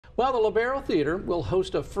Well, the Lobero Theatre will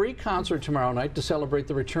host a free concert tomorrow night to celebrate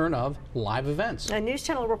the return of live events. And News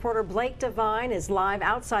Channel reporter Blake Devine is live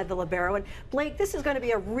outside the Lobero. And Blake, this is going to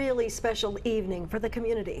be a really special evening for the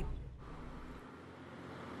community.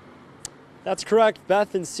 That's correct,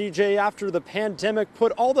 Beth and CJ. After the pandemic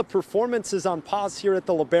put all the performances on pause here at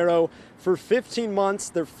the Lobero for 15 months,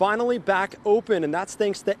 they're finally back open, and that's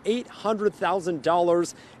thanks to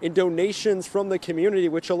 $800,000 in donations from the community,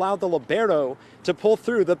 which allowed the Lobero to pull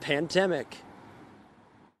through the pandemic.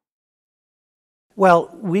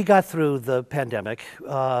 Well, we got through the pandemic,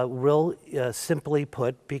 simply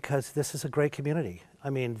put, because this is a great community. I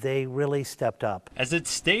mean, they really stepped up. As its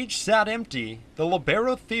stage sat empty, the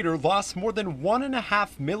Lobero Theatre lost more than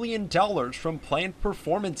 $1.5 million from planned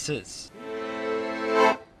performances,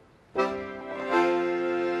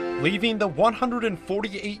 leaving the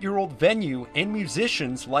 148-year-old venue and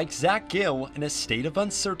musicians like Zach Gill in a state of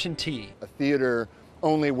uncertainty. A theater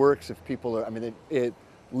only works if people are,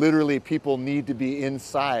 literally people need to be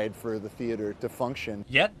inside for the theater to function.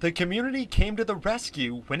 Yet the community came to the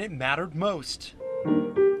rescue when it mattered most.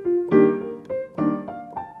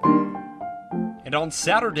 And on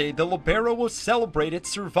Saturday, the Lobero will celebrate its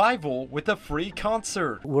survival with a free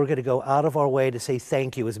concert. We're going to go out of our way to say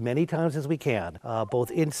thank you as many times as we can,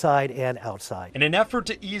 both inside and outside. In an effort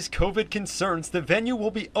to ease COVID concerns, the venue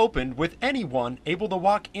will be opened with anyone able to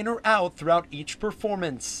walk in or out throughout each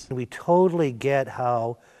performance. We totally get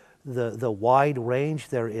how the wide range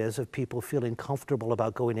there is of people feeling comfortable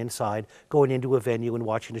about going inside, going into a venue and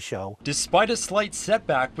watching a show. Despite a slight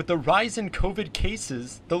setback with the rise in COVID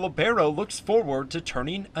cases, the Lobero looks forward to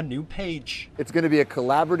turning a new page. It's going to be a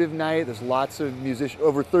collaborative night. There's lots of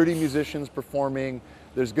over 30 musicians performing.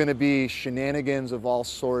 There's going to be shenanigans of all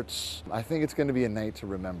sorts. I think it's going to be a night to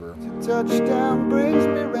remember. Touchdown brings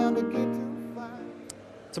me round again.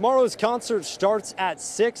 Tomorrow's concert starts at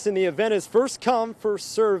 6 and the event is first come,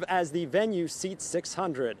 first serve as the venue seats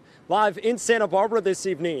 600. Live in Santa Barbara this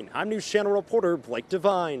evening, I'm News Channel reporter Blake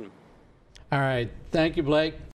Devine. All right. Thank you, Blake.